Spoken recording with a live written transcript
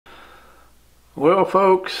Well,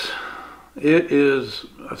 folks, it is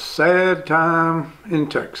a sad time in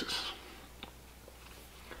Texas.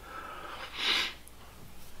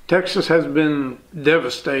 Texas has been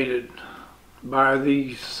devastated by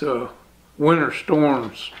these winter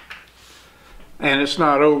storms, and it's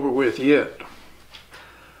not over with yet.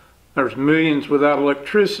 There's millions without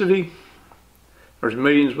electricity. There's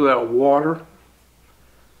millions without water.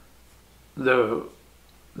 The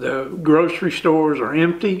grocery stores are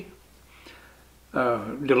empty.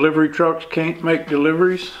 Delivery trucks can't make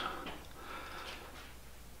deliveries.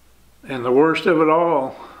 And the worst of it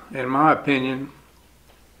all, in my opinion,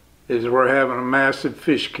 is we're having a massive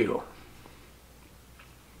fish kill.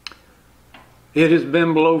 It has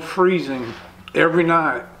been below freezing every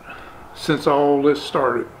night since all this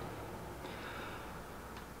started.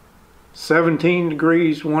 17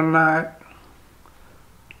 degrees one night,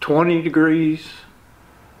 20 degrees,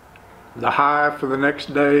 the high for the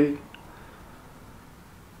next day,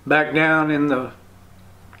 back down in the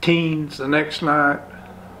teens the next night,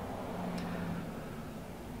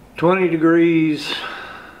 20 degrees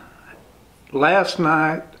last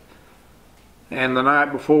night and the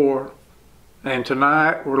night before, and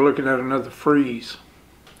tonight we're looking at another freeze,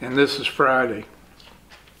 and this is Friday.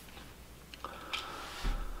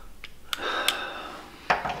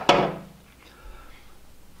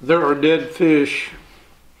 There are dead fish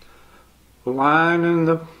lining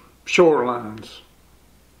the shorelines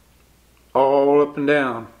all up and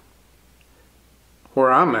down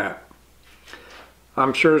where I'm at.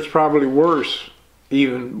 I'm sure it's probably worse,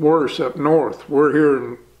 even worse up north. We're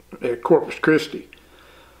here at Corpus Christi.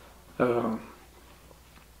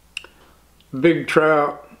 Big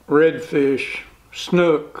trout, redfish,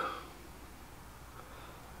 snook,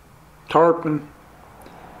 tarpon,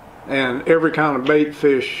 and every kind of bait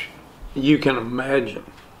fish you can imagine.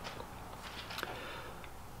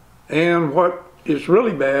 And what is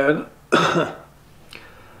really bad,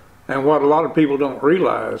 and what a lot of people don't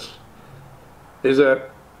realize, is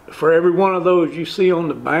that for every one of those you see on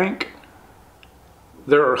the bank,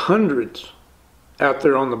 there are hundreds out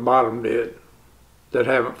there on the bottom dead that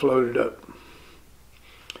haven't floated up.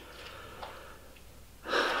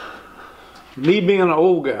 Me being an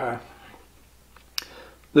old guy,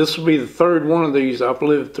 this will be the third one of these I've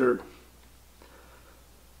lived through.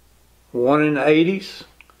 One in the 80s,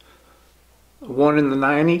 one in the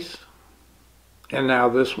 90s, and now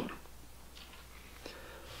this one.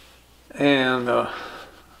 And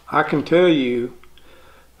I can tell you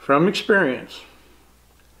from experience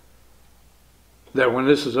that when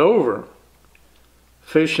this is over,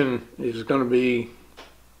 fishing is going to be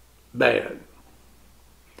bad.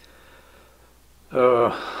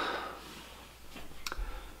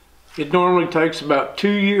 It normally takes about 2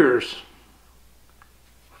 years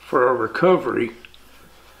for a recovery,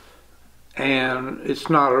 and it's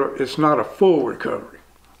not a full recovery.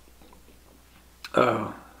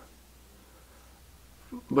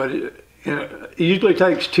 But it usually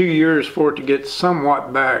takes 2 years for it to get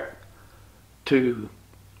somewhat back to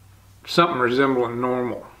something resembling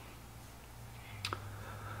normal.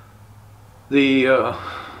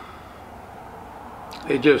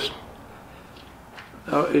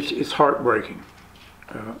 It's heartbreaking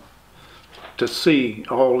to see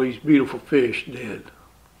all these beautiful fish dead.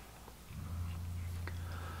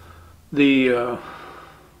 The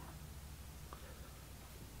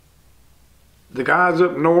guys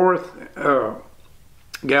up north,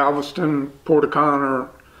 Galveston, Port O'Connor,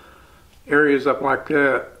 areas up like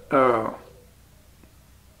that,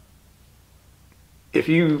 if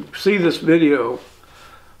you see this video,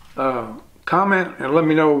 comment and let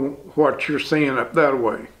me know what you're seeing up that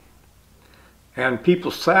way. And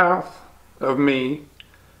people south of me,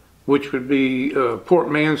 which would be Port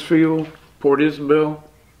Mansfield, Port Isabel,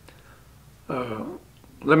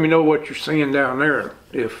 let me know what you're seeing down there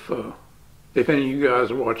if any of you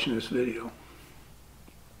guys are watching this video.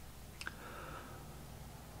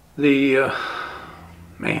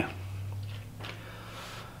 Man,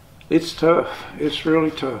 it's tough. It's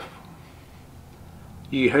really tough.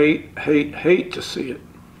 You hate to see it.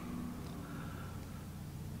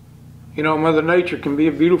 You know, Mother Nature can be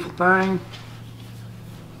a beautiful thing,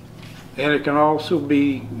 and it can also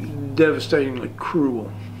be devastatingly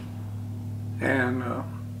cruel. And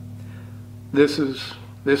this is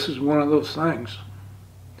one of those things.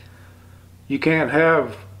 You can't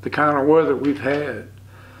have the kind of weather we've had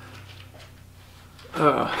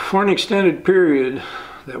for an extended period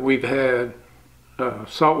that we've had.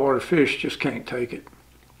 Saltwater fish just can't take it.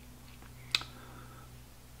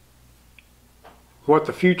 What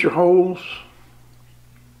the future holds,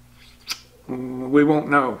 we won't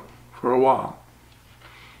know for a while.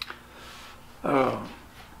 And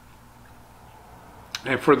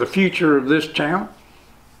for the future of this channel,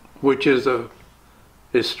 which is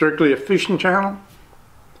strictly a fishing channel,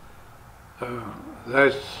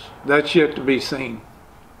 that's yet to be seen.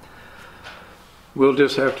 We'll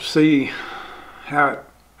just have to see how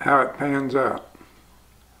it pans out.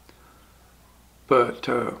 But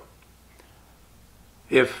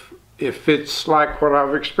if it's like what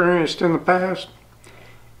I've experienced in the past,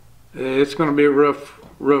 it's going to be a rough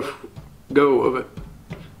go of it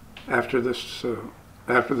after this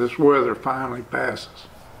weather finally passes.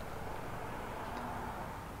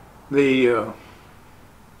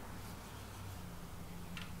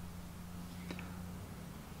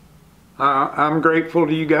 I'm grateful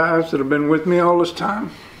to you guys that have been with me all this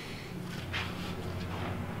time.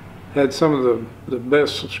 Had some of the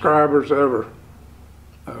best subscribers ever.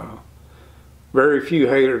 Very few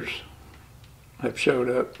haters have showed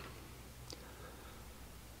up.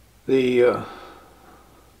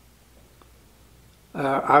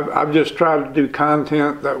 I've just tried to do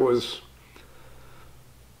content that was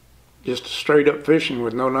just straight up fishing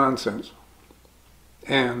with no nonsense.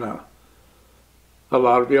 And a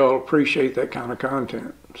lot of y'all appreciate that kind of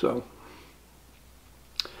content. So,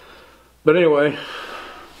 but anyway,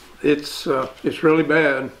 it's really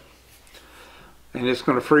bad, and it's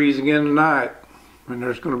going to freeze again tonight, and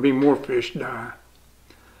there's going to be more fish die.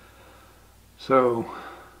 So,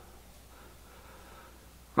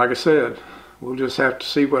 like I said, we'll just have to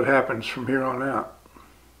see what happens from here on out.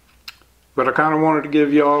 But I kind of wanted to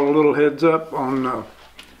give y'all a little heads up on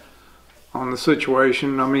the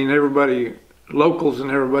situation. I mean, everybody, locals and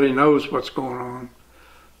everybody knows what's going on,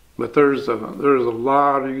 but there's a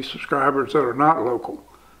lot of you subscribers that are not local,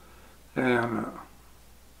 and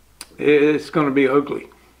it's going to be ugly.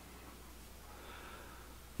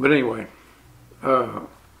 But anyway,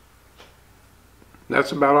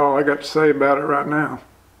 that's about all I got to say about it right now.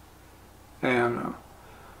 And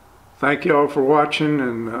thank y'all for watching,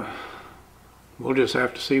 and we'll just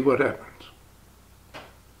have to see what happens.